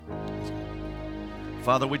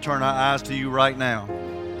Father, we turn our eyes to you right now.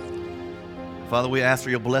 Father, we ask for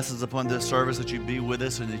your blessings upon this service, that you be with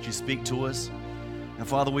us and that you speak to us. And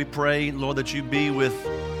Father, we pray, Lord, that you be with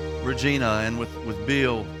Regina and with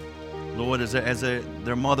Bill, Lord, as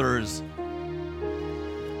their mother is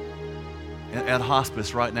at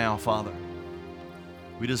hospice right now, Father.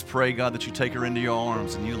 We just pray, God, that you take her into your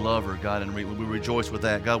arms and you love her, God, and we rejoice with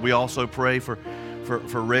that. God, we also pray for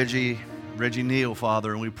Reggie Neal,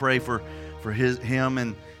 Father, and we pray for him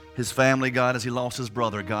and his family, God, as he lost his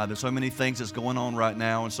brother, God. There's so many things that's going on right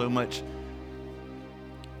now and so much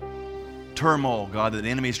turmoil, God, that the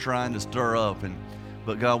enemy's trying to stir up.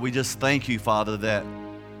 But God, we just thank you, Father, that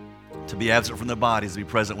to be absent from their bodies, to be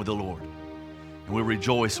present with the Lord. And we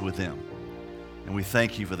rejoice with them. And we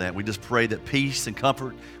thank you for that. We just pray that peace and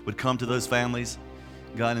comfort would come to those families,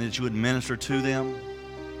 God, and that you would minister to them,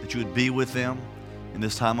 that you would be with them in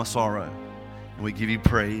this time of sorrow. And we give you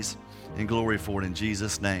praise and glory for it in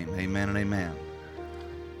Jesus' name. Amen and amen.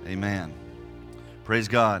 Amen. Praise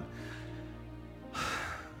God.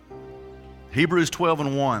 Hebrews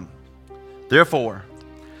 12:1. Therefore,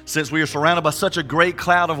 since we are surrounded by such a great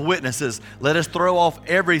cloud of witnesses, let us throw off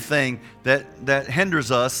everything that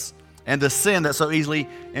hinders us and the sin that so easily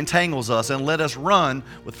entangles us, and let us run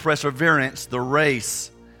with perseverance the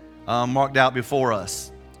race marked out before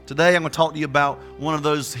us. Today I'm going to talk to you about one of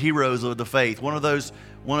those heroes of the faith, one of those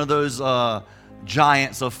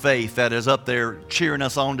giants of faith that is up there cheering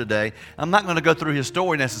us on today. I'm not going to go through his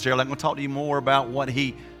story necessarily. I'm going to talk to you more about what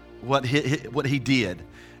he did,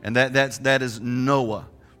 and that is Noah.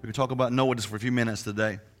 We're going to talk about Noah just for a few minutes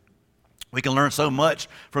today. We can learn so much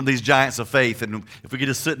from these giants of faith, and if we could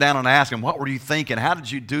just sit down and ask them, what were you thinking? How did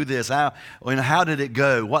you do this? How did it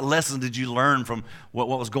go? What lessons did you learn from what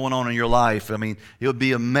was going on in your life? I mean, it would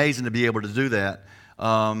be amazing to be able to do that.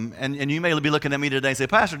 And you may be looking at me today and say,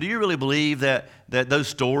 Pastor, do you really believe that those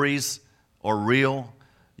stories are real?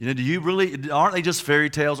 Do you really? Aren't they just fairy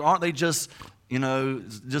tales? Aren't they just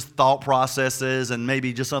just thought processes and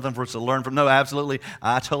maybe just something for us to learn from? No, absolutely.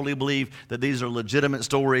 I totally believe that these are legitimate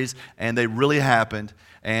stories and they really happened,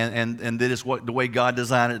 and that is the way God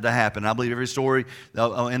designed it to happen. I believe every story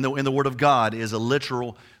in the Word of God is a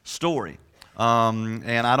literal story.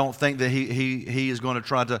 And I don't think that he is going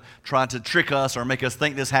to try to trick us or make us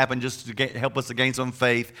think this happened just to help us to gain some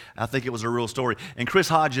faith. I think it was a real story. And Chris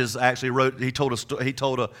Hodges actually told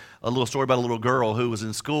a little story about a little girl who was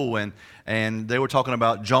in school, and they were talking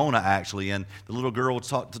about Jonah actually, and the little girl was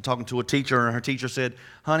talking to a teacher, and her teacher said,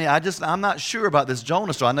 honey, I'm not sure about this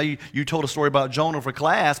Jonah story. I know you told a story about Jonah for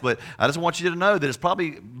class, but I just want you to know that it's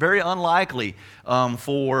probably very unlikely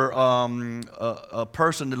for a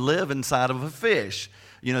person to live inside of a fish.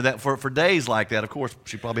 That for days like that. Of course,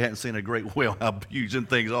 she probably hadn't seen a great whale, how huge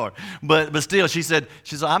things are. But still, she said,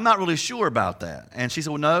 I'm not really sure about that. And she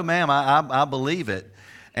said, well, no, ma'am, I believe it.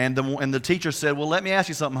 And the teacher said, well, let me ask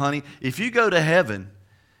you something, honey. If you go to heaven,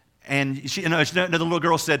 and the little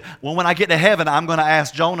girl said, well, when I get to heaven, I'm going to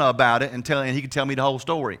ask Jonah about it and he can tell me the whole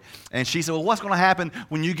story. And she said, well, what's going to happen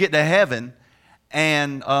when you get to heaven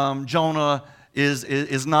and Jonah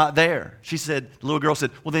is not there? She said, the little girl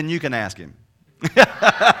said, well, then you can ask him.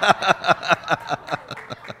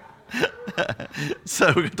 So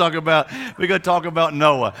we're going to talk about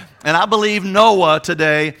Noah, and I believe Noah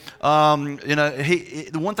today. The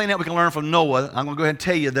one thing that we can learn from Noah, I'm going to go ahead and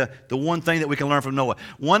tell you the one thing that we can learn from Noah.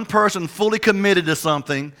 One person fully committed to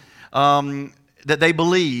something that they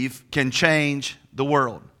believe can change the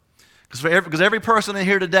world. Because every person in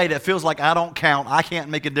here today that feels like I don't count, I can't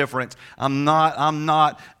make a difference, I'm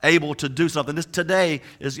not able to do something. This today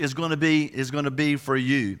is going to be for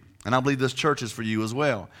you, and I believe this church is for you as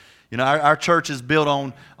well. Our church is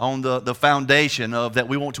built on the foundation of that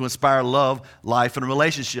we want to inspire love, life, and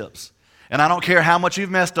relationships. And I don't care how much you've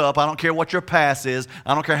messed up. I don't care what your past is.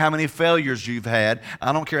 I don't care how many failures you've had.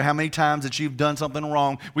 I don't care how many times that you've done something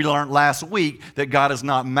wrong. We learned last week that God is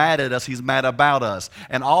not mad at us. He's mad about us.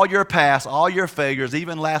 And all your past, all your failures,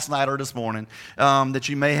 even last night or this morning, that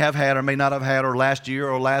you may have had or may not have had, or last year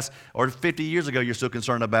or 50 years ago you're still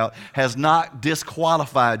concerned about, has not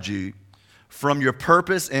disqualified you from your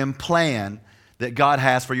purpose and plan that God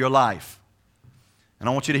has for your life. And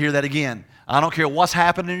I want you to hear that again. I don't care what's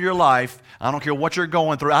happening in your life. I don't care what you're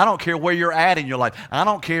going through. I don't care where you're at in your life. I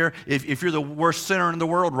don't care if you're the worst sinner in the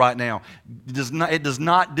world right now. It does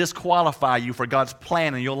not disqualify you for God's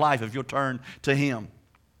plan in your life if you'll turn to Him.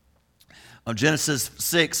 Genesis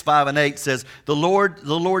 6:5-8 says, the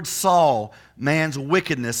Lord saw man's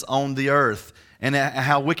wickedness on the earth, and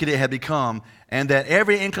how wicked it had become, and that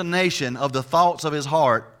every inclination of the thoughts of his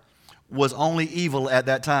heart was only evil at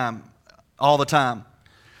that time, all the time.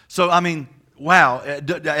 So, wow,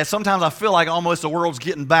 sometimes I feel like almost the world's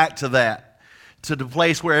getting back to that. To the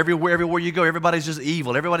place where everywhere you go, everybody's just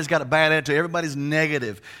evil. Everybody's got a bad attitude. Everybody's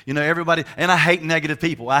negative. You know, everybody, and I hate negative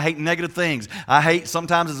people. I hate negative things. I hate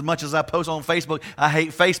sometimes as much as I post on Facebook, I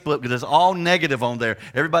hate Facebook because it's all negative on there.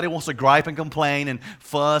 Everybody wants to gripe and complain and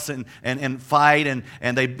fuss and fight and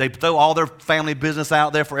they throw all their family business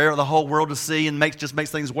out there for the whole world to see and just makes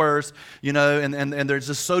things worse, you know, and they're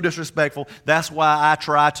just so disrespectful. That's why I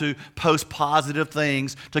try to post positive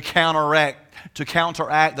things to counteract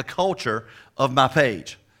the culture of my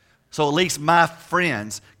page. So at least my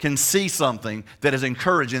friends can see something that is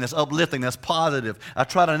encouraging, that's uplifting, that's positive. I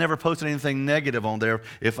try to never post anything negative on there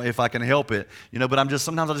if I can help it, you know. But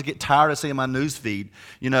sometimes I just get tired of seeing my news feed,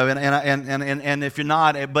 you know. And if you're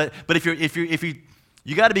not, but if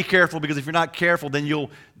you got to be careful, because if you're not careful, then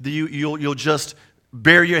you'll just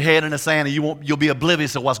bury your head in the sand and you'll be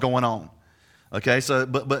oblivious to what's going on. Okay, so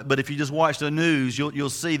but if you just watch the news, you'll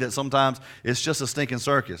see that sometimes it's just a stinking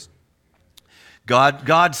circus.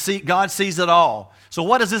 God sees it all. So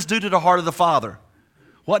what does this do to the heart of the Father?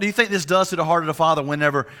 What do you think this does to the heart of the Father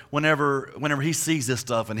whenever He sees this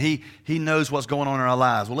stuff and He knows what's going on in our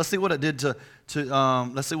lives? Well, let's see what it did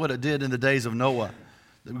let's see what it did in the days of Noah.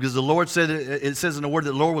 Because the Lord said, it says in the Word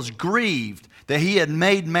that the Lord was grieved that He had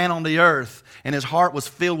made man on the earth, and His heart was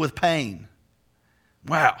filled with pain.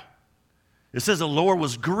 Wow. It says the Lord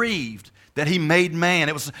was grieved that He made man.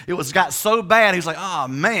 It was got so bad. He was like, oh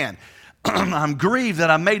man, I'm grieved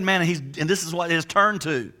that I made man, and this is what it has turned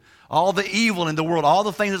to. All the evil in the world, all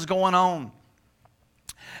the things that's going on.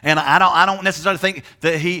 And I don't necessarily think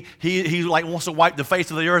that he like wants to wipe the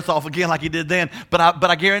face of the earth off again like He did then. But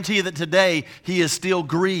I guarantee you that today He is still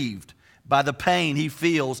grieved by the pain He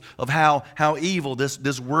feels of how evil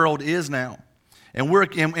this world is now. And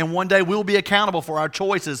one day we'll be accountable for our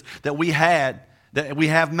choices that we have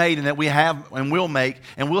made, and that we have and will make,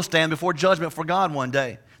 and we'll stand before judgment for God one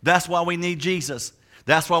day. That's why we need Jesus.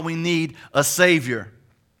 That's why we need a Savior.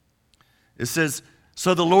 It says,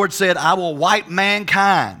 so the Lord said, I will wipe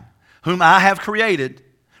mankind, whom I have created,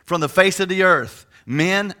 from the face of the earth,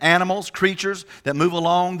 men, animals, creatures that move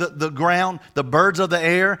along the ground, the birds of the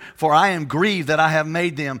air, for I am grieved that I have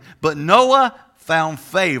made them. But Noah found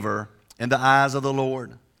favor in the eyes of the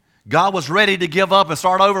Lord. God was ready to give up and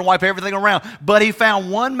start over and wipe everything around, but He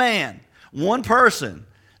found one man, one person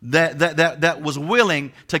that was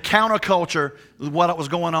willing to counterculture what was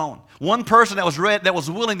going on. One person that was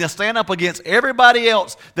willing to stand up against everybody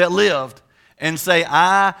else that lived and say,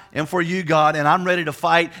 I am for you, God, and I'm ready to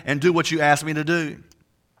fight and do what you asked me to do.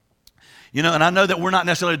 You know, and I know that we're not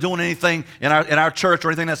necessarily doing anything in our church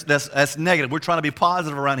or anything that's negative. We're trying to be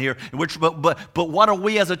positive around here. But what are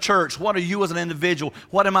we as a church? What are you as an individual?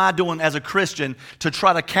 What am I doing as a Christian to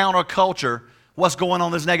try to counterculture what's going on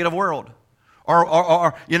in this negative world?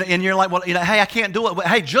 Or you know, and you're like, well, you know, hey, I can't do it. But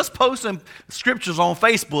hey, just posting scriptures on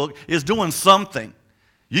Facebook is doing something.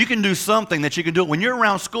 You can do something that you can do. When you're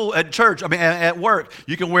around school, at church, at work,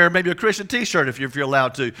 you can wear maybe a Christian t-shirt if you're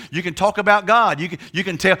allowed to. You can talk about God. You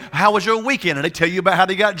can tell, how was your weekend? And they tell you about how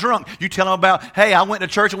they got drunk. You tell them about, hey, I went to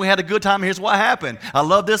church and we had a good time. Here's what happened. I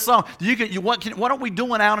love this song. What are we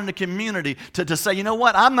doing out in the community to say, you know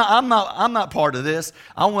what? I'm not part of this.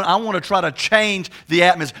 I want to try to change the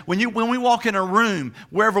atmosphere. When we walk in a room,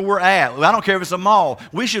 wherever we're at, I don't care if it's a mall,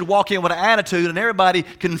 we should walk in with an attitude and everybody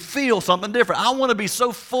can feel something different. I want to be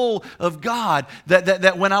so full of God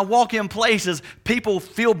that when I walk in places, people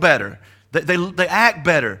feel better. They act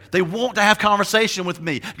better. They want to have conversation with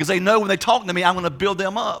me because they know when they talk to me, I'm going to build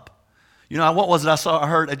them up. You know, what was it I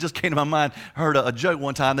heard? It just came to my mind. I heard a joke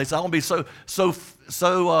one time. They said, I want to be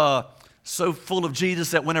so full of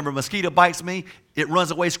Jesus that whenever a mosquito bites me, it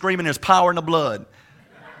runs away screaming, there's power in the blood.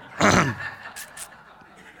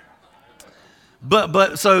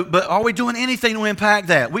 But are we doing anything to impact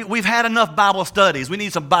that? We've had enough Bible studies. We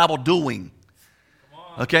need some Bible doing.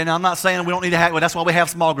 Okay, now I'm not saying we don't need to have, well, that's why we have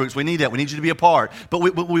small groups. We need that. We need you to be a part. But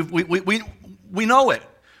we know it.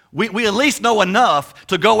 We at least know enough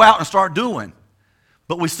to go out and start doing.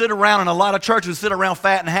 But we sit around in a lot of churches, sit around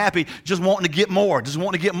fat and happy, just wanting to get more,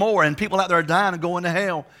 and people out there are dying and going to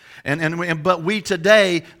hell. But we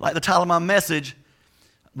today, like the title of my message,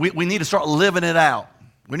 we need to start living it out.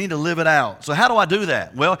 We need to live it out. So how do I do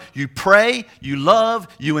that? Well, you pray, you love,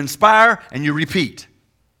 you inspire, and you repeat.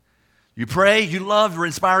 You pray, you love, you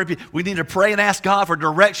inspire, repeat. We need to pray and ask God for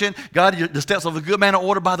direction. God, the steps of a good man are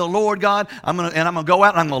ordered by the Lord, God. I'm going to go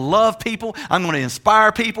out and I'm going to love people. I'm going to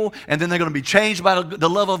inspire people. And then they're going to be changed by the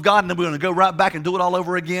love of God. And then we're going to go right back and do it all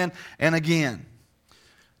over again and again.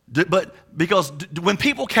 But because when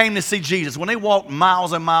people came to see Jesus, when they walked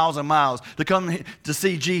miles and miles and miles to come to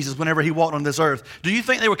see Jesus whenever he walked on this earth, do you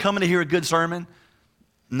think they were coming to hear a good sermon?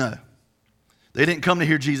 No. They didn't come to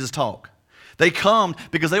hear Jesus talk. They come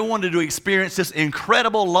because they wanted to experience this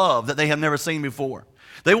incredible love that they have never seen before.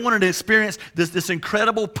 They wanted to experience this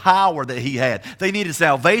incredible power that he had. They needed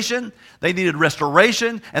salvation, they needed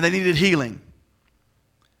restoration, and they needed healing.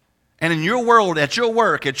 And in your world, at your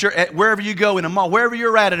work, at wherever you go, in a mall, wherever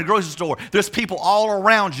you're at in a grocery store, there's people all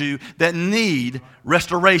around you that need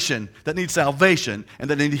restoration, that need salvation, and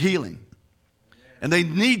that need healing. And they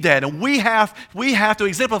need that. And we have to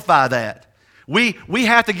exemplify that. We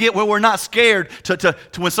have to get where we're not scared to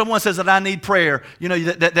when someone says that I need prayer, you know,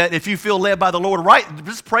 that if you feel led by the Lord, right,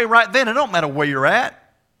 just pray right then. It don't matter where you're at.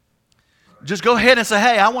 Just go ahead and say,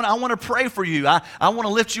 hey, I want to pray for you. I want to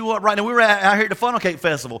lift you up right now. We were out here at the Funnel Cake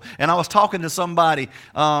Festival, and I was talking to somebody,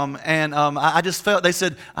 I just felt, they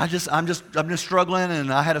said, I'm just struggling,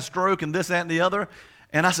 and I had a stroke, and this, that, and the other.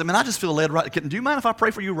 And I said, man, I just feel led right. Do you mind if I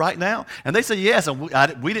pray for you right now? And they said, yes. And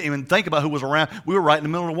we didn't even think about who was around. We were right in the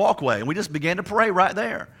middle of the walkway, and we just began to pray right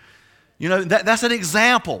there. You know, that's an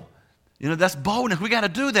example. You know, that's boldness. We got to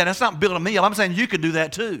do that. That's not building me up. I'm saying you can do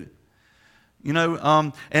that too. You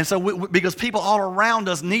know, and so because people all around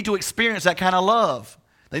us need to experience that kind of love.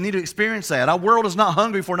 They need to experience that. Our world is not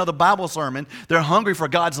hungry for another Bible sermon. They're hungry for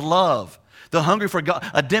God's love. They're hungry for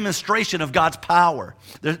a demonstration of God's power.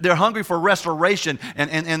 They're hungry for restoration,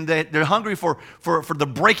 and they're hungry for the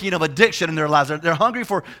breaking of addiction in their lives. They're hungry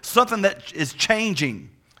for something that is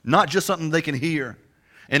changing, not just something they can hear.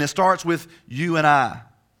 And it starts with you and I.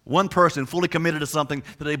 One person fully committed to something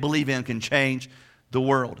that they believe in can change the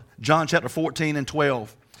world. John chapter 14 and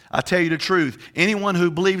 12. I tell you the truth, anyone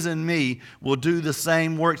who believes in me will do the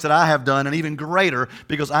same works that I have done and even greater,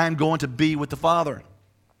 because I am going to be with the Father.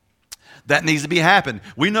 That needs to be happened.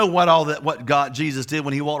 We know what Jesus did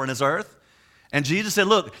when he walked on this earth. And Jesus said,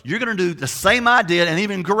 look, you're going to do the same I did and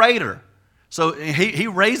even greater. So he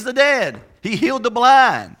raised the dead. He healed the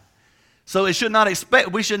blind. So we should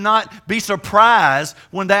not be surprised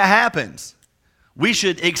when that happens. We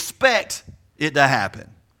should expect it to happen.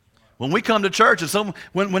 When we come to church,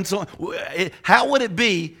 how would it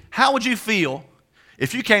be, how would you feel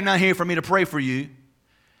if you came down here for me to pray for you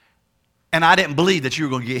and I didn't believe that you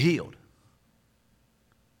were going to get healed?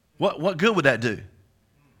 What good would that do?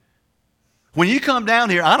 When you come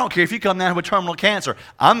down here, I don't care if you come down here with terminal cancer,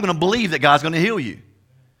 I'm going to believe that God's going to heal you.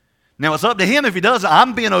 Now, it's up to him if he does.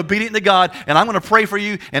 I'm being obedient to God, and I'm going to pray for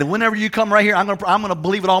you. And whenever you come right here, I'm going to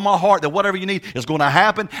believe with all my heart that whatever you need is going to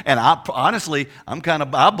happen. And I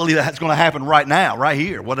believe that's going to happen right now, right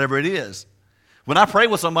here, whatever it is. When I pray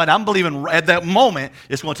with somebody, I'm believing at that moment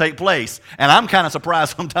it's going to take place. And I'm kind of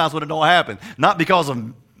surprised sometimes when it don't happen. Not because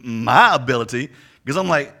of my ability, because I'm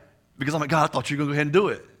like, God, I thought you were going to go ahead and do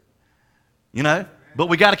it. You know? But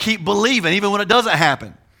we got to keep believing even when it doesn't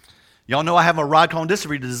happen. Y'all know I have a rod-cone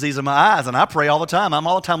dystrophy disease in my eyes, and I pray all the time. I'm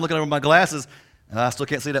all the time looking over my glasses, and I still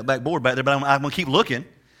can't see that backboard back there, but I'm going to keep looking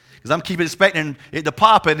because I'm keeping expecting it to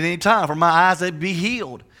pop at any time for my eyes to be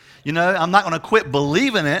healed. You know, I'm not going to quit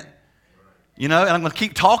believing it, you know, and I'm going to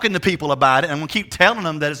keep talking to people about it, and I'm going to keep telling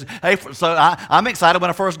them that I'm excited. When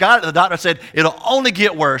I first got it, the doctor said, it'll only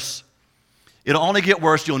get worse. It'll only get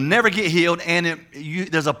worse. You'll never get healed, and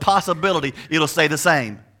there's a possibility it'll stay the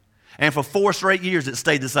same. And for 4 straight years, it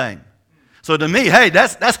stayed the same. So to me, hey,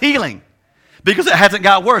 that's healing because it hasn't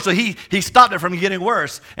got worse. So he stopped it from getting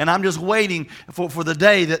worse. And I'm just waiting for the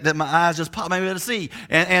day that my eyes just pop, maybe to see.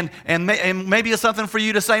 And maybe it's something for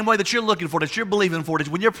you the same way that you're looking for, that you're believing for, that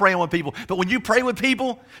when you're praying with people. But when you pray with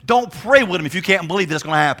people, don't pray with them if you can't believe that it's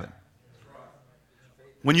going to happen.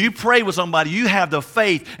 When you pray with somebody, you have the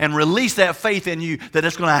faith and release that faith in you that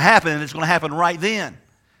it's going to happen, and it's going to happen right then.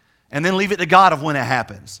 And then leave it to God of when it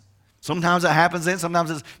happens. Sometimes it happens then,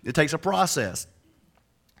 sometimes it takes a process.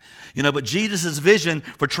 You know, but Jesus' vision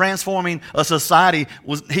for transforming a society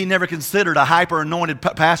he never considered a hyper-anointed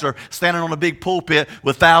pastor standing on a big pulpit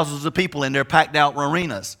with thousands of people in their packed out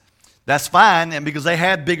arenas. That's fine, and because they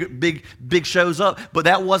had big shows up, but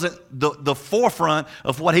that wasn't the forefront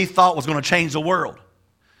of what he thought was going to change the world.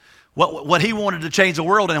 What he wanted to change the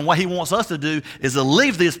world, and what he wants us to do is to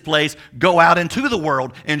leave this place, go out into the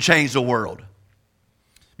world, and change the world.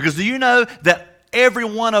 Because do you know that every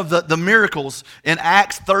one of the miracles in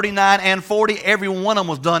Acts 39 and 40, every one of them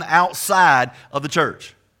was done outside of the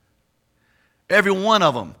church? Every one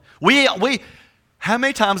of them. How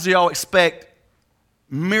many times do y'all expect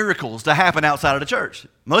miracles to happen outside of the church?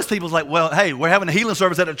 Most people's like, well, hey, we're having a healing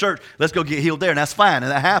service at the church. Let's go get healed there. And that's fine,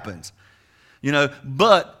 and that happens. You know,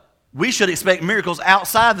 but we should expect miracles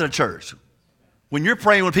outside of the church. When you're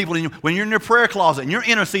praying with people, when you're in your prayer closet and you're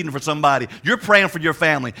interceding for somebody, you're praying for your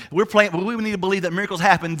family. We need to believe that miracles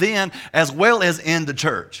happen then as well as in the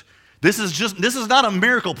church. This is not a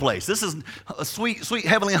miracle place. This is a sweet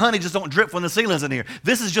heavenly honey just don't drip from the ceilings in here.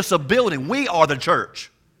 This is just a building. We are the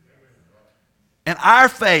church. And our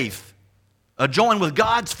faith, joined with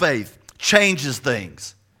God's faith, changes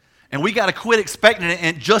things. And we got to quit expecting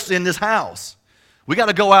it just in this house. We got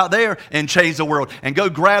to go out there and change the world and go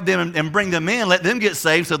grab them and bring them in, let them get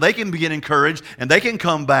saved so they can get encouraged and they can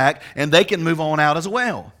come back and they can move on out as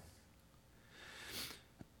well.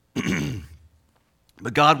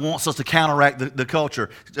 But God wants us to counteract the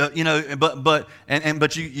culture,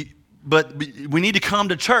 But we need to come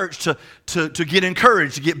to church to get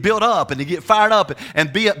encouraged, to get built up, and to get fired up,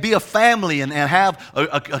 and be a family and have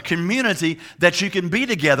a community that you can be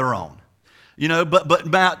together on.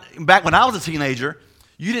 But back when I was a teenager,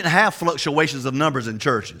 you didn't have fluctuations of numbers in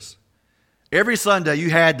churches. Every Sunday you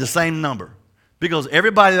had the same number because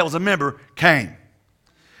everybody that was a member came.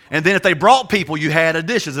 And then if they brought people, you had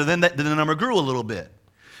additions, and then the number grew a little bit.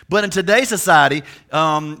 But in today's society,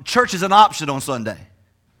 church is an option on Sunday.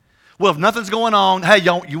 Well, if nothing's going on, hey,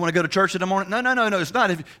 you want to go to church in the morning? No, it's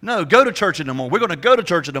not. Go to church in the morning. We're going to go to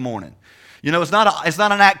church in the morning. It's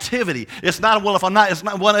not an activity. It's not,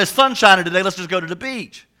 it's sun shining today, let's just go to the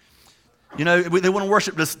beach. They want to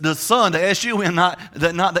worship the sun, the S-U-N, not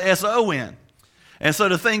the S-O-N. And so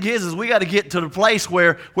the thing is we got to get to the place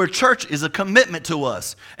where church is a commitment to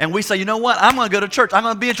us. And we say, you know what, I'm going to go to church. I'm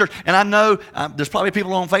going to be in church. And I know there's probably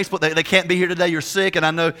people on Facebook, they can't be here today. You're sick. And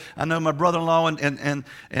I know my brother-in-law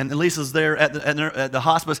and Lisa's there at the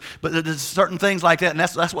hospice. But there's certain things like that. And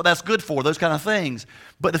that's what that's good for, those kind of things.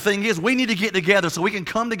 But the thing is, we need to get together so we can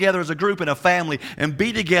come together as a group and a family and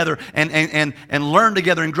be together and learn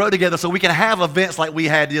together and grow together so we can have events like we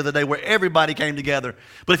had the other day where everybody came together.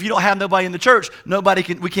 But if you don't have nobody in the church,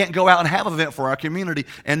 we can't go out and have an event for our community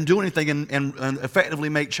and do anything and effectively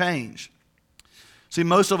make change. See,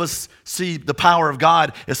 most of us see the power of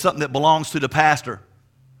God as something that belongs to the pastor.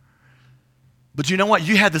 But you know what?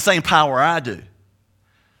 You have the same power I do.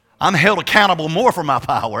 I'm held accountable more for my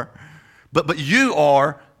power. But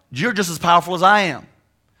you're just as powerful as I am.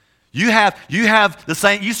 You have the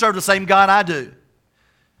same, you serve the same God I do.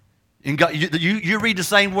 And God, you read the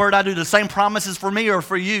same word I do, the same promises for me or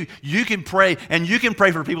for you. You can pray, and you can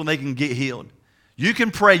pray for people and they can get healed. You can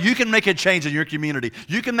pray. You can make a change in your community.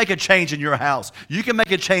 You can make a change in your house. You can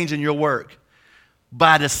make a change in your work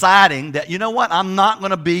by deciding that, you know what, I'm not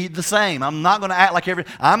going to be the same. I'm not going to act like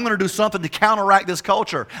I'm going to do something to counteract this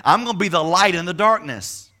culture. I'm going to be the light in the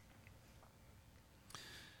darkness.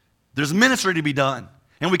 There's ministry to be done,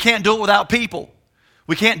 and we can't do it without people.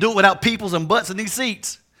 We can't do it without peoples and butts in these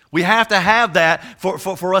seats. We have to have that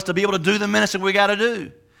for us to be able to do the ministry we got to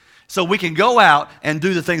do. So we can go out and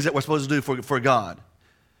do the things that we're supposed to do for God.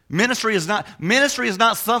 Ministry is not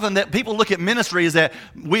something that people look at ministry as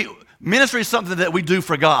ministry is something that we do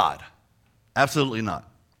for God. Absolutely not.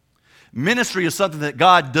 Ministry is something that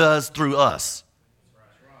God does through us.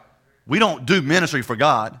 We don't do ministry for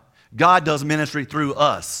God. God does ministry through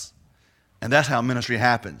us. And that's how ministry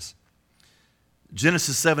happens.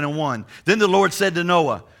 Genesis 7:1. Then the Lord said to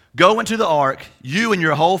Noah, "Go into the ark, you and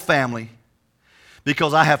your whole family,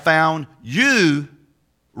 because I have found you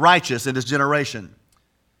righteous in this generation."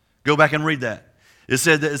 Go back and read that. It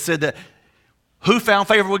said that who found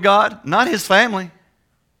favor with God? Not his family.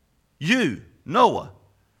 You, Noah.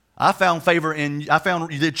 I found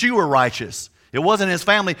that you were righteous. It wasn't his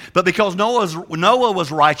family, but because Noah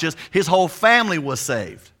was righteous, his whole family was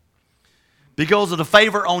saved. Because of the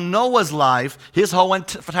favor on Noah's life, his whole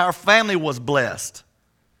entire family was blessed.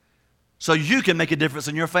 So you can make a difference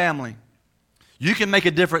in your family. You can make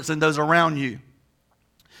a difference in those around you.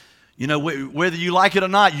 Whether you like it or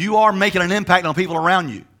not, you are making an impact on people around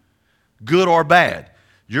you, good or bad.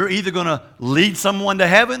 You're either going to lead someone to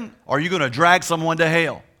heaven or you're going to drag someone to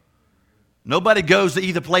hell. Nobody goes to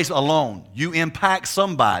either place alone. You impact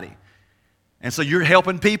somebody. And so you're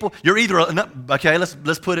helping people. You're either,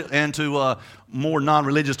 let's put it into more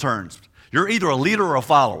non-religious terms. You're either a leader or a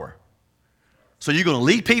follower. So you're going to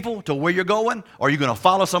lead people to where you're going, or you're going to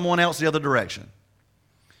follow someone else the other direction.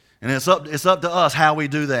 And it's up to us how we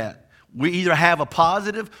do that. We either have a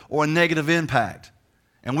positive or a negative impact.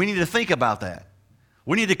 And we need to think about that.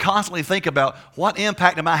 We need to constantly think about, what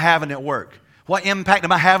impact am I having at work? What impact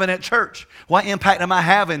am I having at church? What impact am I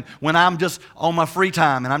having when I'm just on my free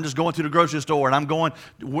time and I'm just going to the grocery store and I'm going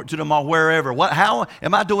to the mall, wherever? How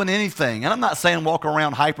am I doing anything? And I'm not saying walk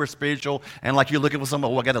around hyper spiritual and like you're looking for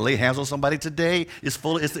somebody. Oh, I got to lay hands on somebody today. It's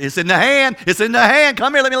in the hand. It's in the hand.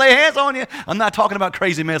 Come here, let me lay hands on you. I'm not talking about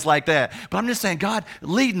crazy mess like that. But I'm just saying, God,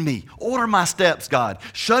 lead me. Order my steps, God.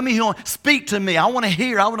 Show me who. Speak to me. I want to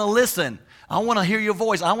hear. I want to listen. I want to hear your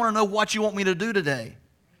voice. I want to know what you want me to do today.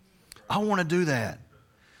 I want to do that.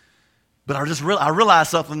 But I realized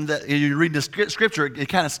something that you read the scripture, it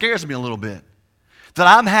kind of scares me a little bit. That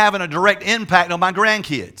I'm having a direct impact on my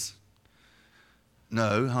grandkids.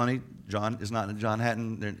 No, honey, John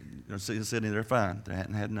hadn't, they're Sydney, they're fine. They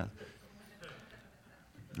hadn't had nothing.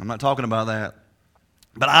 I'm not talking about that.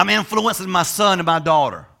 But I'm influencing my son and my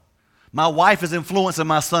daughter. My wife is influencing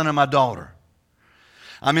my son and my daughter.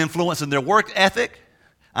 I'm influencing their work ethic.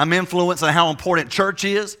 I'm influencing how important church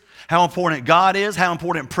is, how important God is, how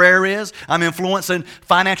important prayer is. I'm influencing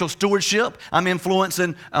financial stewardship. I'm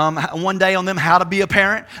influencing one day on them how to be a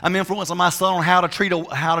parent. I'm influencing my son on how to treat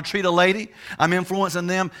a lady. I'm influencing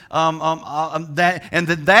them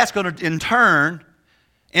that's going to in turn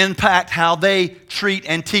impact how they treat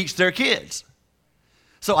and teach their kids.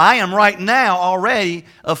 So I am right now already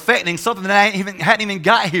affecting something that I hadn't even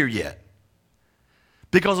got here yet.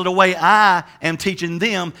 Because of the way I am teaching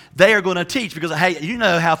them, they are going to teach. Because, hey, you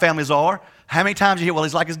know how families are. How many times you hear, well,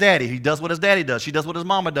 he's like his daddy. He does what his daddy does. She does what his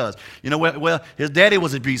mama does. You know, well, his daddy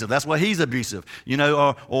was abusive. That's why he's abusive. You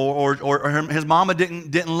know, or his mama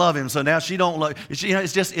didn't love him, so now she don't love him.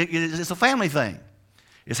 It's a family thing.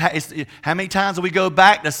 How many times do we go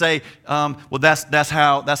back to say, well, that's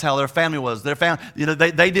how their family was. Their family, you know,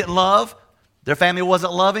 they didn't love. Their family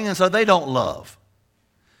wasn't loving, and so they don't love.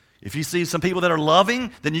 If you see some people that are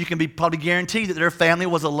loving, then you can be probably guaranteed that their family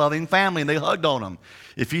was a loving family and they hugged on them.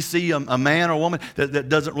 If you see a man or a woman that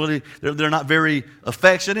doesn't really, they're not very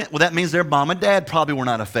affectionate, well, that means their mom and dad probably were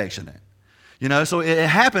not affectionate. You know, so it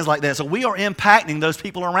happens like that. So we are impacting those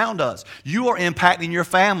people around us. You are impacting your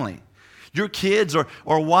family. Your kids are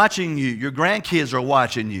watching you. Your grandkids are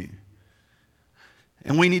watching you.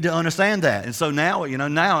 And we need to understand that. And so now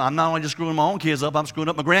I'm not only just screwing my own kids up, I'm screwing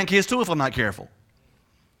up my grandkids too if I'm not careful.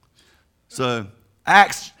 So,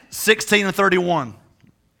 Acts 16:31.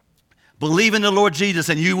 Believe in the Lord Jesus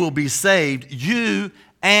and you will be saved, you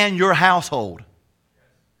and your household.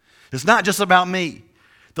 It's not just about me.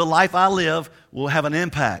 The life I live will have an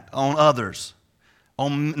impact on others.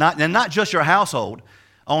 Not just your household,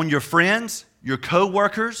 on your friends, your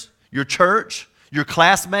co-workers, your church, your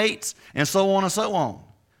classmates, and so on and so on.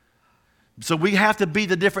 So we have to be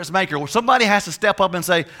the difference maker. Somebody has to step up and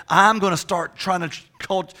say, I'm going to start trying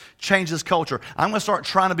to change this culture. I'm going to start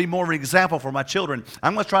trying to be more of an example for my children.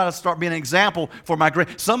 I'm going to try to start being an example for my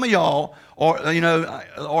some of y'all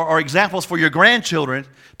are examples for your grandchildren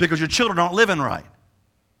because your children aren't living right.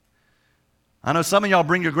 I know some of y'all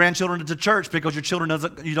bring your grandchildren to church because your children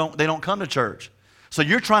they don't come to church. So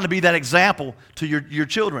you're trying to be that example to your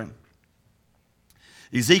children.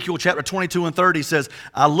 Ezekiel chapter 22 and 30 says,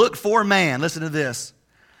 I looked for a man, listen to this,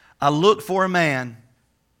 I looked for a man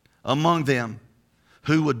among them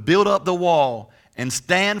who would build up the wall and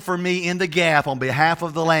stand for me in the gap on behalf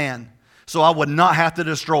of the land so I would not have to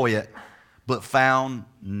destroy it, but found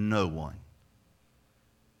no one.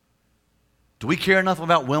 Do we care enough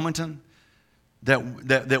about Wilmington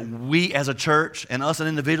that we as a church and us as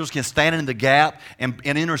individuals can stand in the gap and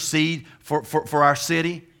intercede for our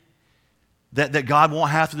city? That God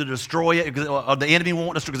won't have to destroy it, or the enemy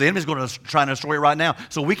won't destroy it, because the enemy's going to try and destroy it right now.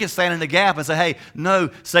 So we can stand in the gap and say, hey, no,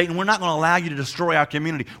 Satan, we're not going to allow you to destroy our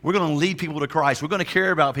community. We're going to lead people to Christ. We're going to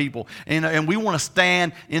care about people. And we want to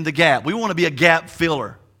stand in the gap. We want to be a gap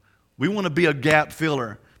filler. We want to be a gap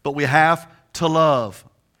filler, but we have to love.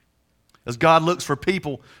 As God looks for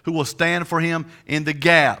people who will stand for him in the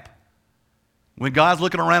gap. When God's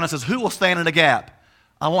looking around and says, who will stand in the gap?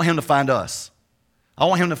 I want him to find us. I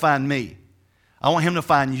want him to find me. I want him to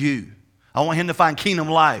find you. I want him to find Kingdom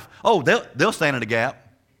Life. Oh, they'll stand in the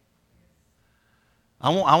gap. I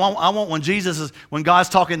want when God's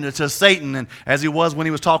talking to Satan, and as he was when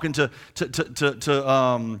he was talking to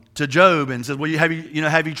Job, and said, "Well,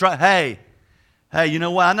 have you tried? Hey, you know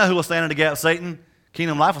what? I know who will stand in the gap. Satan,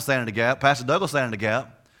 Kingdom Life will stand in the gap. Pastor Doug will stand in the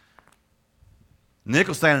gap. Nick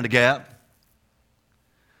will stand in the gap.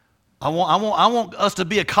 I want us to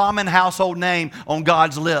be a common household name on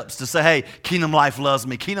God's lips to say, hey, Kingdom Life loves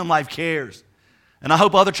me. Kingdom Life cares. And I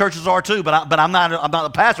hope other churches are too, but I'm not a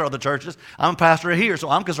pastor of other churches. I'm a pastor here, so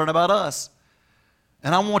I'm concerned about us.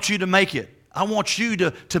 And I want you to make it. I want you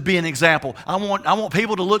to be an example. I want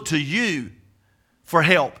people to look to you for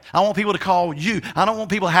help. I want people to call you. I don't want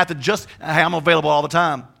people to have to just, hey, I'm available all the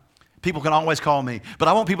time. People can always call me. But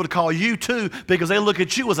I want people to call you too, because they look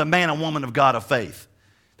at you as a man and woman of God of faith.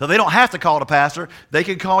 So they don't have to call the pastor. They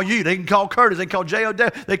can call you. They can call Curtis. They can call J.O. They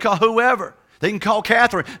can call whoever. They can call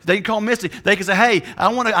Catherine. They can call Misty. They can say, hey,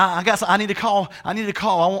 I need to call. I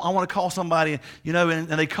want to call somebody, and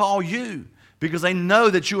they call you because they know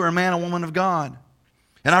that you are a man and woman of God.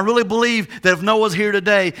 And I really believe that if Noah's here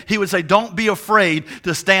today, he would say, don't be afraid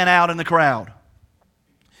to stand out in the crowd.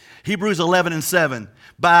 Hebrews 11:7.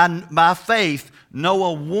 By faith,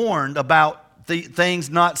 Noah warned about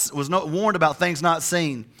warned about things not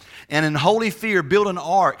seen, and in holy fear built an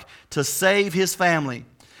ark to save his family.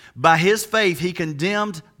 By his faith, he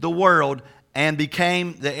condemned the world and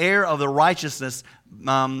became the heir of the righteousness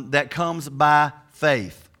that comes by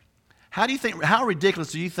faith. How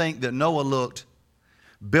ridiculous do you think that Noah looked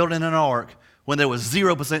building an ark when there was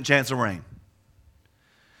 0% chance of rain?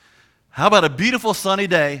 How about a beautiful sunny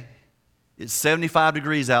day? It's 75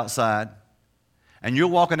 degrees outside, and you're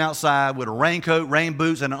walking outside with a raincoat, rain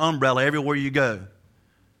boots, and an umbrella everywhere you go.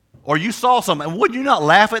 Or you saw something, would you not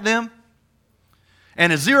laugh at them?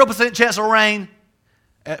 And a 0% chance of rain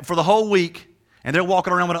for the whole week, and they're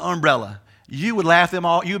walking around with an umbrella. You would laugh them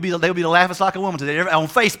all. They would be the laughing stock of women today. On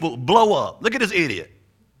Facebook, blow up. Look at this idiot.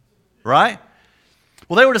 Right?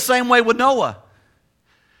 Well, they were the same way with Noah.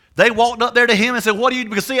 They walked up there to him and said, what do you do?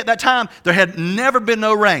 Because see, at that time, there had never been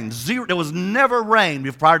no rain. There was never rain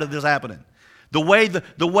prior to this happening. The way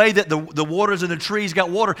that the waters and the trees got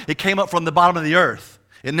water, it came up from the bottom of the earth.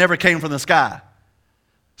 It never came from the sky.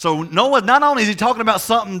 So Noah, not only is he talking about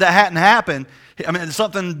something that hadn't happened,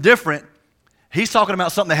 something different, he's talking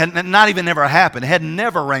about something that had not even ever happened. It had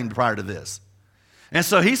never rained prior to this. And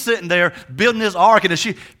so he's sitting there building this ark,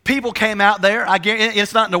 and people came out there. I guarantee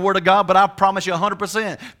it's not in the Word of God, but I promise you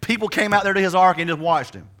 100%. People came out there to his ark and just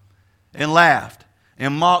watched him and laughed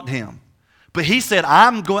and mocked him. But he said, I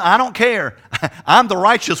don't care. I'm the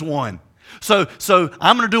righteous one. So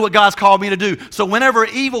I'm going to do what God's called me to do. So whenever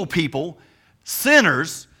evil people,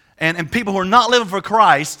 sinners, and people who are not living for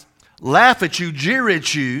Christ laugh at you, jeer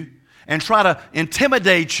at you, and try to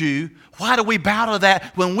intimidate you, why do we bow to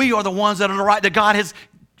that when we are the ones that are the right,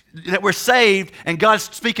 that we're saved and God's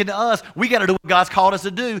speaking to us? We got to do what God's called us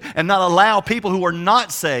to do and not allow people who are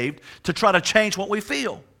not saved to try to change what we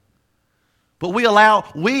feel. But we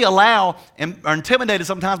allow and are intimidated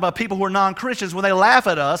sometimes by people who are non-Christians when they laugh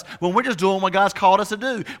at us when we're just doing what God's called us to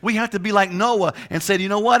do. We have to be like Noah and say, you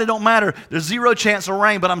know what, it don't matter. There's 0 chance of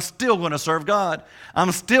rain, but I'm still going to serve God.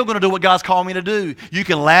 I'm still going to do what God's called me to do. You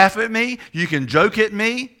can laugh at me. You can joke at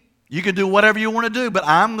me. You can do whatever you want to do, but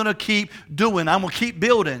I'm going to keep doing. I'm going to keep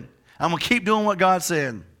building. I'm going to keep doing what God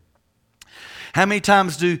said. How many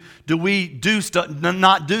times do we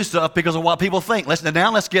not do stuff because of what people think? Let's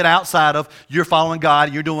get outside of you're following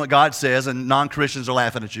God, you're doing what God says, and non-Christians are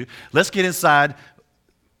laughing at you. Let's get inside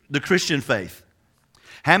the Christian faith.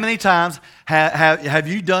 How many times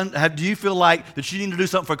do you feel like that you need to do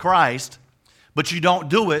something for Christ, but you don't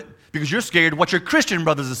do it because you're scared what your Christian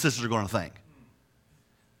brothers and sisters are going to think?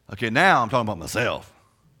 Okay, now I'm talking about myself.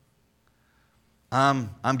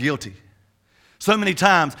 I'm guilty. So many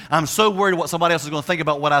times, I'm so worried what somebody else is going to think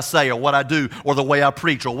about what I say or what I do or the way I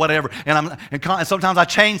preach or whatever. And sometimes I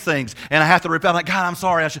change things and I have to repent. I'm like, God, I'm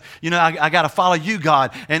sorry. I got to follow you,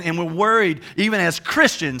 God. And we're worried, even as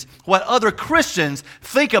Christians, what other Christians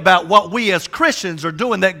think about what we as Christians are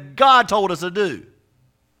doing that God told us to do.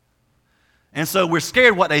 And so we're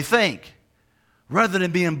scared what they think rather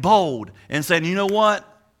than being bold and saying, you know what?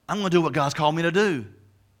 I'm going to do what God's called me to do.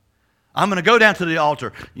 I'm going to go down to the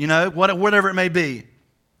altar, whatever it may be.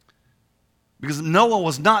 Because Noah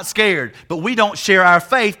was not scared, but we don't share our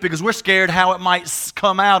faith because we're scared how it might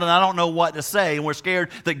come out and I don't know what to say. And we're scared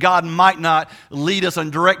that God might not lead us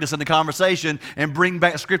and direct us in the conversation and bring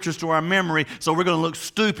back scriptures to our memory, so we're going to look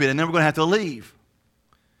stupid and then we're going to have to leave.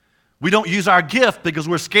 We don't use our gift because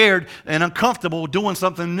we're scared and uncomfortable doing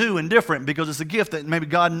something new and different because it's a gift that maybe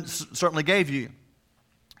God certainly gave you.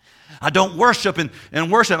 I don't worship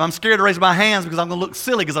and worship. I'm scared to raise my hands because I'm going to look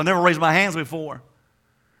silly because I've never raised my hands before.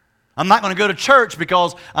 I'm not going to go to church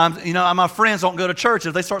because my friends don't go to church.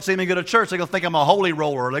 If they start seeing me go to church, they're going to think I'm a holy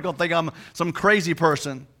roller. They're going to think I'm some crazy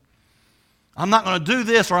person. I'm not going to do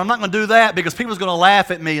this or I'm not going to do that because people's going to laugh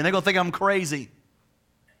at me and they're going to think I'm crazy.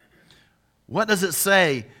 What does it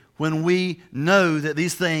say when we know that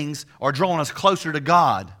these things are drawing us closer to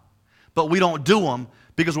God, but we don't do them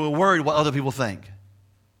because we're worried what other people think?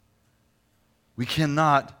 We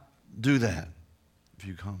cannot do that. If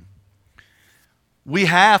you come. We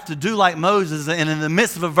have to do like Moses, and in the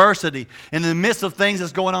midst of adversity, in the midst of things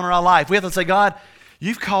that's going on in our life, we have to say, God,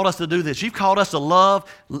 You've called us to do this. You've called us to love,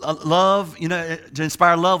 to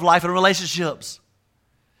inspire love, life, and relationships.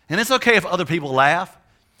 And it's okay if other people laugh.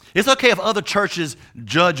 It's okay if other churches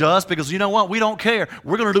judge us, because you know what? We don't care.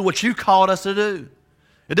 We're going to do what you called us to do.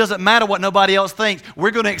 It doesn't matter what nobody else thinks. We're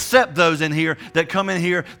going to accept those in here that come in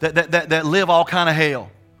here that live all kind of hell.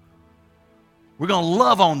 We're going to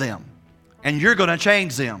love on them, and you're going to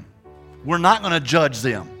change them. We're not going to judge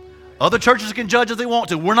them. Other churches can judge if they want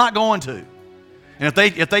to. We're not going to. And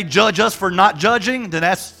if they judge us for not judging, then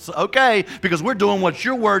that's okay, because we're doing what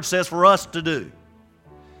your word says for us to do.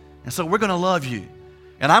 And so we're going to love you.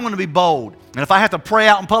 And I'm going to be bold. And if I have to pray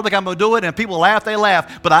out in public, I'm going to do it. And if people laugh, they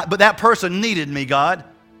laugh. But that person needed me, God.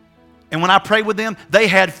 And when I prayed with them, they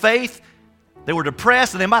had faith. They were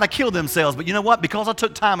depressed, and they might have killed themselves. But you know what? Because I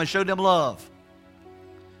took time and showed them love.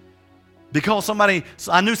 Because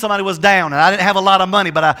I knew somebody was down, and I didn't have a lot of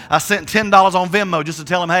money, but I sent $10 on Venmo just to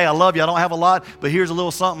tell them, hey, I love you. I don't have a lot, but here's a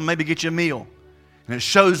little something, maybe get you a meal. And it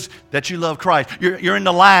shows that you love Christ. You're in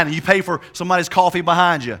the line, and you pay for somebody's coffee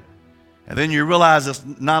behind you. And then you realize it's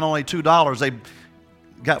not only $2. They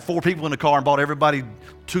got 4 people in the car and bought everybody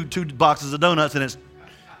two boxes of donuts, and it's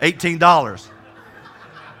 $18.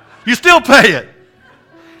 You still pay it.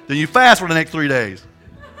 Then you fast for the next 3 days.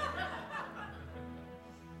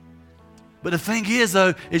 But the thing is,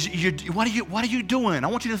 though, is what are you doing? I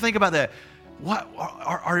want you to think about that. What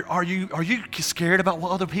are you scared about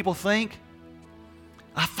what other people think?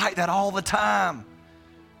 I fight that all the time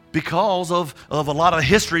because of a lot of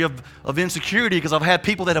history of insecurity, because I've had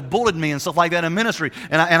people that have bullied me and stuff like that in ministry,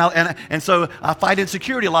 and so I fight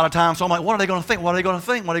insecurity a lot of times. So I'm like, what are they going to think? What are they going to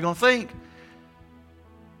think? What are they going to think?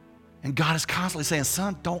 And God is constantly saying,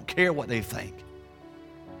 son, don't care what they think.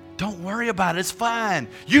 Don't worry about it. It's fine.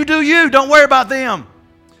 You do you. Don't worry about them.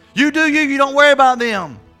 You do you. You don't worry about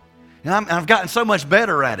them. And I've gotten so much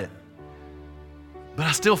better at it. But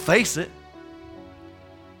I still face it.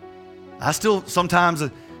 I still sometimes,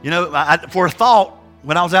 for a thought,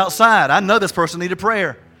 when I was outside, I know this person needed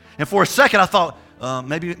prayer. And for a second, I thought,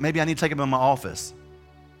 maybe I need to take him in my office.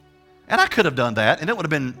 And I could have done that, and it would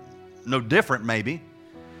have been no different maybe.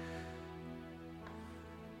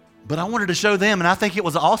 But I wanted to show them, and I think it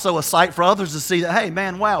was also a sight for others to see that, hey,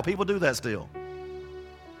 man, wow, people do that still.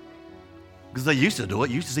 Because they used to do it.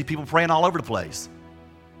 You used to see people praying all over the place.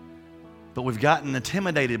 But we've gotten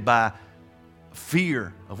intimidated by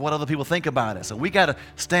fear of what other people think about us. So we got to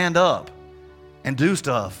stand up and do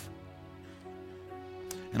stuff.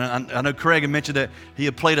 And I know Craig had mentioned that he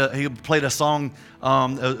had played a song,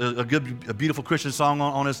 a beautiful Christian song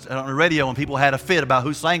on the radio, and people had a fit about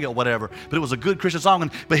who sang it or whatever. But it was a good Christian song,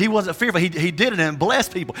 but he wasn't fearful. He did it and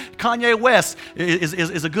blessed people. Kanye West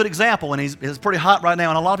is a good example, and he's pretty hot right now,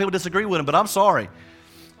 and a lot of people disagree with him, but I'm sorry.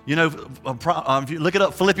 If you look it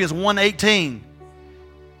up, Philippians 1:18.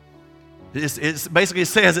 It basically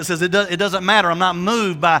says it doesn't matter. I'm not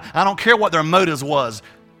moved by, I don't care what their motives was.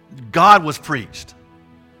 God was preached.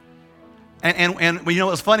 And it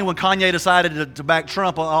was funny when Kanye decided to back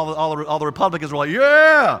Trump, all the Republicans were like,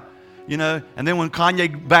 yeah, and then when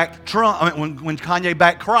Kanye backed Trump, when Kanye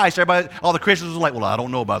backed Christ, all the Christians were like, well, I don't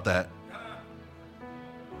know about that.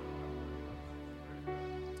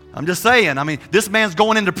 I'm just saying, this man's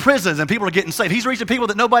going into prisons and people are getting saved. He's reaching people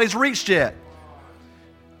that nobody's reached yet.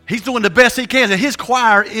 He's doing the best he can, and his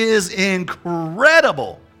choir is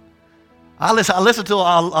incredible. I listen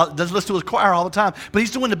to his choir all the time, but he's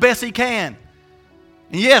doing the best he can.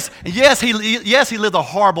 And yes, he lived a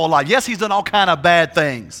horrible life. Yes, he's done all kind of bad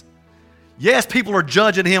things. Yes, people are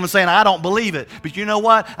judging him and saying, I don't believe it. But you know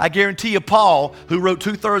what? I guarantee you, Paul, who wrote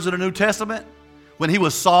 2/3 of the New Testament, when he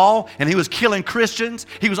was Saul and he was killing Christians,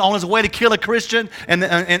 he was on his way to kill a Christian and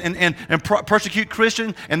persecute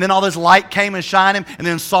Christians, and then all this light came and shined him, and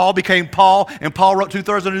then Saul became Paul, and Paul wrote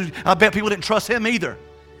 2/3 of the New Testament. I bet people didn't trust him either.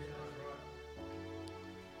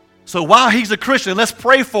 So while he's a Christian, let's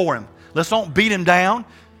pray for him. Let's don't beat him down,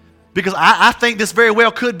 because I think this very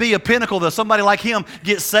well could be a pinnacle that somebody like him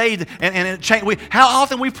gets saved and it change. How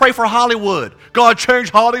often we pray for Hollywood? God, change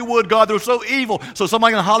Hollywood. God, they're so evil. So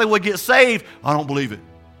somebody in Hollywood gets saved. I don't believe it.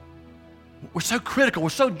 We're so critical. We're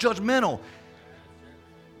so judgmental.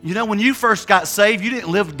 When you first got saved, you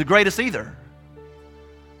didn't live the greatest either.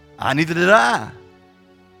 Neither did I.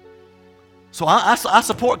 So I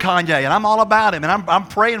support Kanye, and I'm all about him, and I'm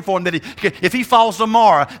praying for him that if he falls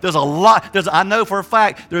tomorrow, there's a lot. I know for a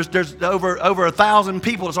fact there's over 1,000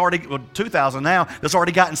 people that's already, 2,000 now, that's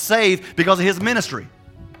already gotten saved because of his ministry.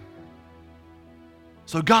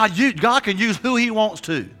 So God can use who He wants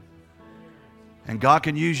to, and God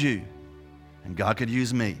can use you, and God could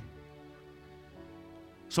use me.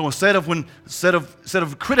 So instead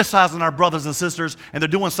of criticizing our brothers and sisters and they're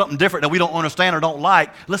doing something different that we don't understand or don't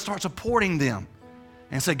like, let's start supporting them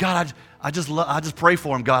and say, God, I just pray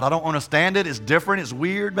for them. God, I don't understand it. It's different. It's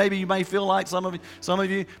weird. Maybe you may feel like some of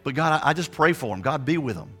you, but God, I just pray for them. God, be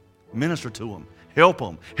with them. Minister to them. Help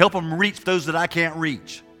them. Help them reach those that I can't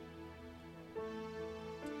reach.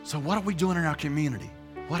 So what are we doing in our community?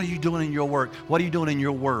 What are you doing in your work? What are you doing in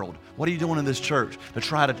your world? What are you doing in this church to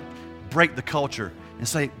try to break the culture and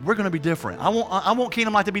say, we're going to be different? I want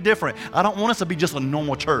Kingdom Light to be different. I don't want us to be just a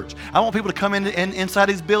normal church. I want people to come inside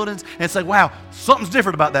these buildings and say, wow, something's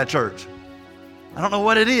different about that church. I don't know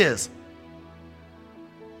what it is.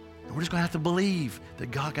 And we're just going to have to believe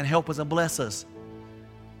that God can help us and bless us.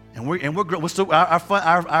 And we're still, our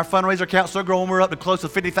fundraiser account's still growing. We're up to close to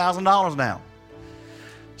 $50,000 now.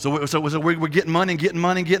 So we're getting money.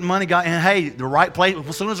 God, and hey, the right place.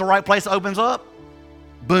 As soon as the right place opens up,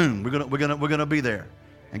 boom, we're gonna be there,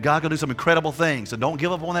 and God's gonna do some incredible things. So don't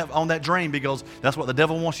give up on that dream, because that's what the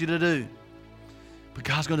devil wants you to do. But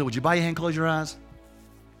God's gonna do. Would you bow your hand, close your eyes?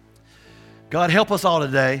 God, help us all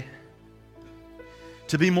today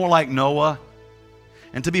to be more like Noah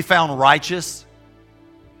and to be found righteous.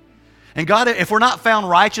 And God, if we're not found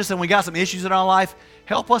righteous and we got some issues in our life,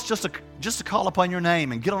 help us just to call upon your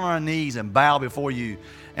name and get on our knees and bow before you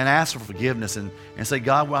and ask for forgiveness and say,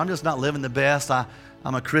 God, well, I'm just not living the best.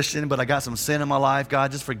 I'm a Christian, but I got some sin in my life.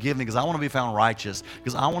 God, just forgive me, because I want to be found righteous,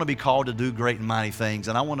 because I want to be called to do great and mighty things,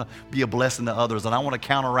 and I want to be a blessing to others, and I want to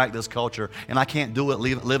counteract this culture, and I can't do it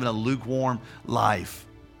living a lukewarm life.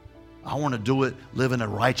 I want to do it living a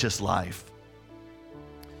righteous life.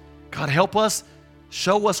 God, help us.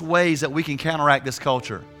 Show us ways that we can counteract this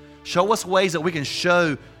culture. Show us ways that we can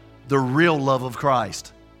show the real love of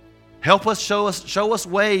Christ. Help us, show us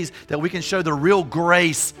ways that we can show the real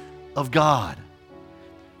grace of God.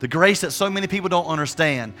 The grace that so many people don't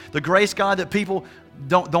understand. The grace, God, that people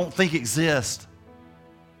don't think exists.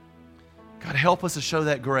 God, help us to show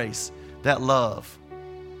that grace, that love,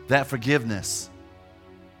 that forgiveness.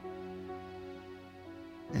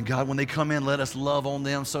 And God, when they come in, let us love on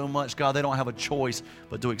them so much, God, they don't have a choice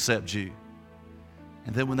but to accept you.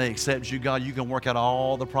 And then when they accept you, God, you can work out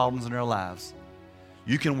all the problems in their lives.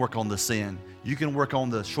 You can work on the sin. You can work on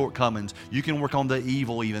the shortcomings. You can work on the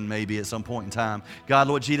evil even maybe at some point in time. God,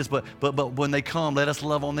 Lord Jesus, but when they come, let us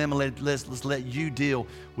love on them, and let's let you deal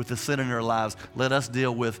with the sin in their lives. Let us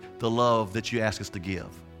deal with the love that you ask us to give.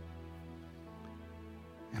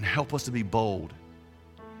 And help us to be bold,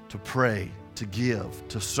 to pray, to give,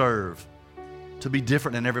 to serve, to be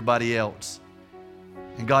different than everybody else.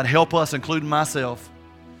 And God, help us, including myself,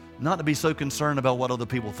 not to be so concerned about what other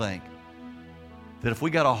people think. That if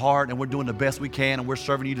we got a heart and we're doing the best we can and we're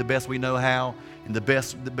serving you the best we know how and the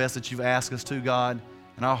best that you've asked us to, God,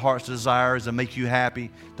 and our heart's desire is to make you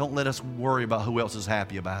happy, don't let us worry about who else is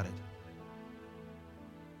happy about it.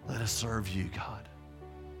 Let us serve you, God.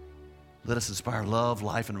 Let us inspire love,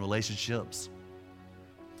 life, and relationships.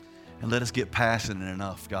 And let us get passionate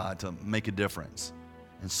enough, God, to make a difference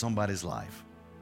in somebody's life.